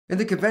In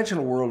the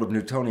conventional world of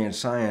Newtonian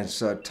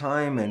science,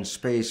 time and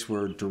space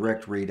were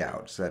direct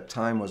readouts, that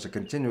time was a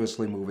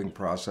continuously moving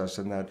process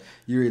and that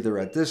you're either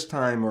at this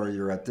time or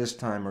you're at this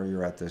time or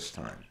you're at this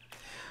time.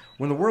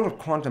 When the world of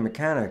quantum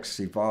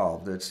mechanics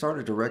evolved, it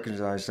started to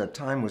recognize that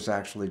time was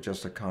actually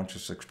just a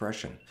conscious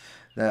expression,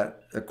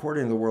 that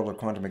according to the world of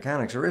quantum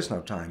mechanics, there is no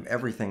time.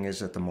 Everything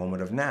is at the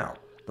moment of now.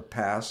 The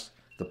past,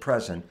 the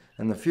present,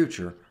 and the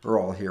future are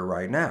all here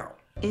right now.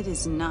 It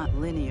is not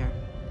linear.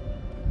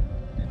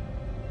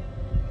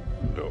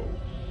 No,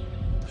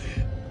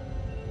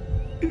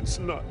 it's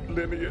not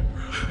linear.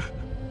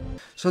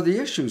 So the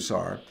issues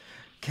are,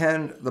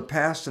 can the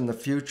past and the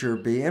future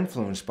be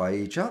influenced by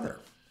each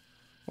other?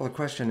 Well, the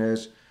question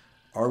is,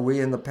 are we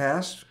in the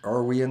past,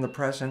 are we in the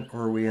present,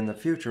 or are we in the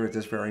future at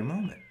this very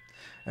moment?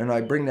 And I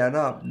bring that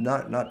up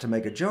not to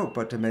make a joke,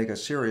 but to make a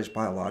serious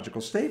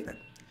biological statement.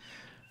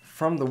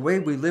 From the way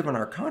we live in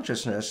our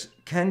consciousness,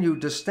 can you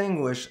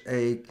distinguish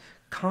a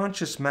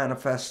conscious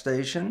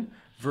manifestation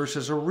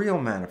versus a real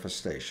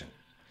manifestation?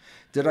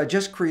 Did I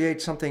just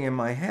create something in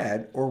my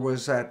head, or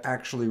was that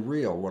actually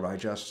real, what I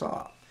just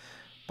saw?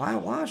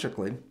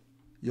 Biologically,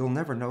 you'll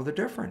never know the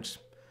difference.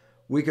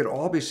 We could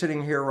all be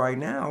sitting here right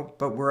now,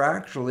 but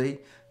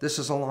this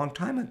is a long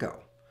time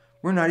ago.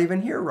 We're not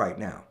even here right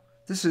now.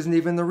 This isn't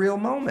even the real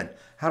moment.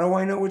 How do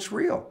I know it's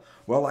real?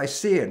 Well, I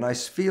see it, and I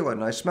feel it,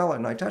 and I smell it,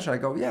 and I touch it. I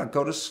go, yeah,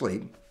 go to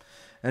sleep.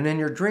 And in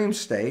your dream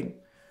state,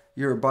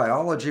 your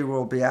biology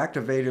will be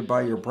activated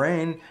by your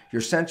brain.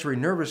 Your sensory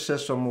nervous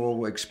system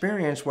will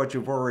experience what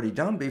you've already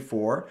done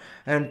before.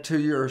 And to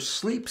your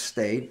sleep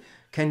state,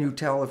 can you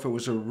tell if it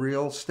was a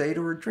real state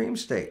or a dream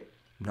state?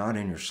 Not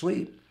in your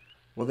sleep.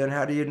 Well, then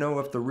how do you know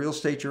if the real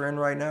state you're in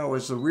right now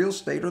is the real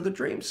state or the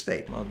dream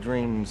state? Well,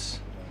 dreams,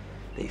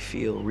 they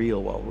feel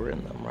real while we're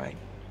in them, right?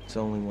 It's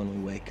only when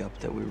we wake up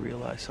that we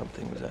realize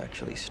something was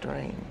actually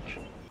strange.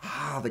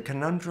 Ah, the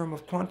conundrum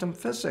of quantum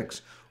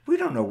physics. We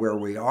don't know where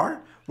we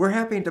are. We're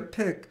having to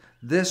pick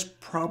this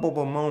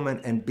probable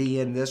moment and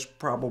be in this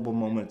probable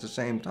moment at the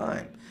same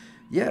time.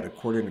 Yet,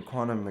 according to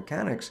quantum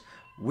mechanics,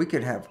 we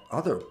could have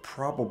other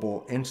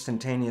probable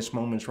instantaneous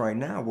moments right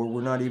now where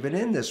we're not even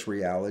in this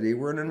reality,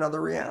 we're in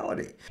another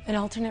reality. An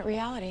alternate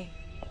reality.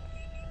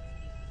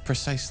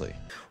 Precisely.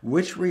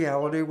 Which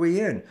reality are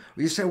we in?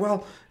 You say,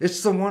 well,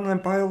 it's the one I'm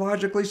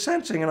biologically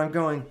sensing, and I'm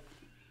going,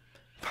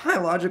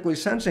 biologically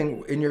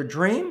sensing in your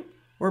dream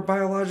or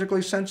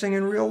biologically sensing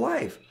in real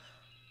life?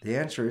 The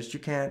answer is you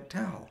can't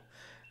tell.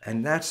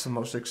 And that's the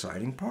most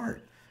exciting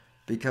part,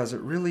 because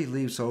it really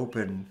leaves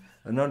open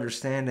an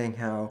understanding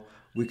how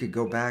we could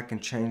go back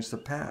and change the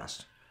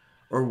past.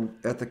 Or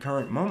at the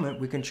current moment,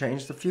 we can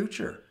change the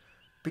future.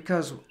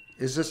 Because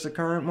is this the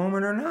current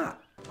moment or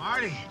not?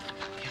 Marty,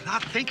 you're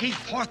not thinking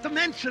fourth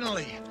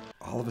dimensionally.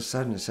 All of a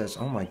sudden it says,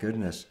 oh my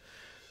goodness,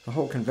 the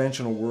whole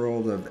conventional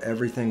world of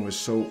everything was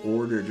so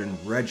ordered and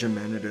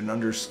regimented and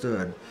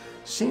understood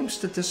seems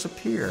to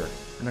disappear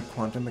in a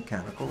quantum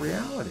mechanical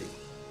reality.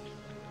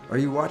 Are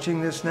you watching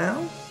this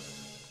now?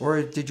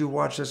 Or did you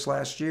watch this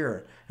last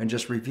year and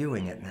just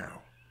reviewing it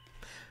now?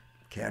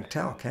 Can't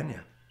tell, can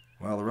you?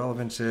 Well, the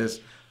relevance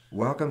is,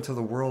 welcome to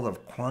the world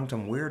of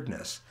quantum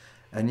weirdness.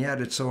 And yet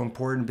it's so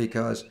important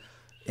because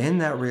in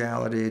that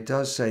reality, it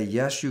does say,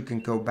 yes, you can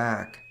go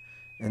back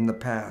in the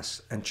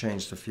past and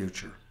change the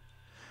future.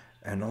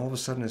 And all of a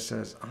sudden it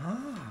says,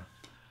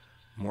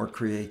 more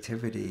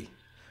creativity.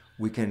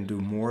 We can do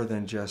more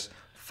than just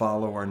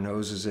follow our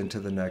noses into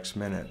the next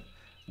minute.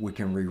 We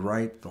can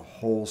rewrite the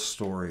whole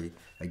story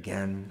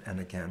again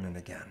and again and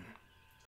again.